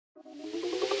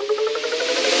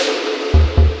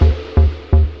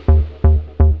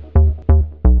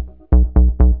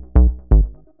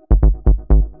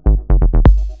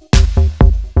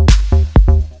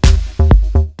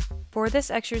this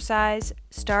exercise,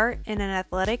 start in an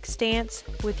athletic stance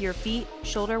with your feet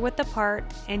shoulder width apart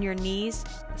and your knees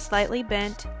slightly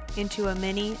bent into a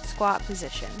mini squat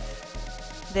position.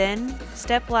 Then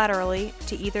step laterally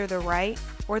to either the right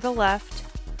or the left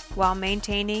while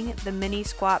maintaining the mini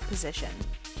squat position.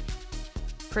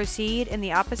 Proceed in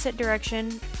the opposite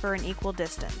direction for an equal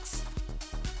distance.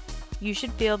 You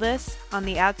should feel this on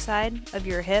the outside of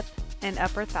your hip and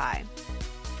upper thigh.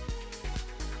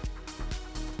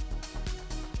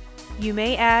 You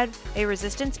may add a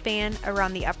resistance band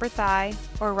around the upper thigh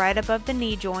or right above the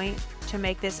knee joint to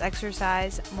make this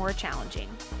exercise more challenging.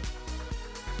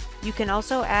 You can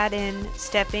also add in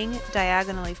stepping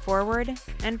diagonally forward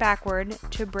and backward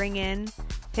to bring in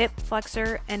hip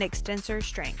flexor and extensor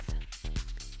strength.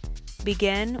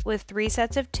 Begin with 3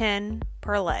 sets of 10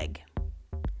 per leg.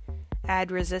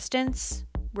 Add resistance,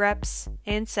 reps,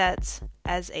 and sets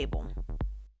as able.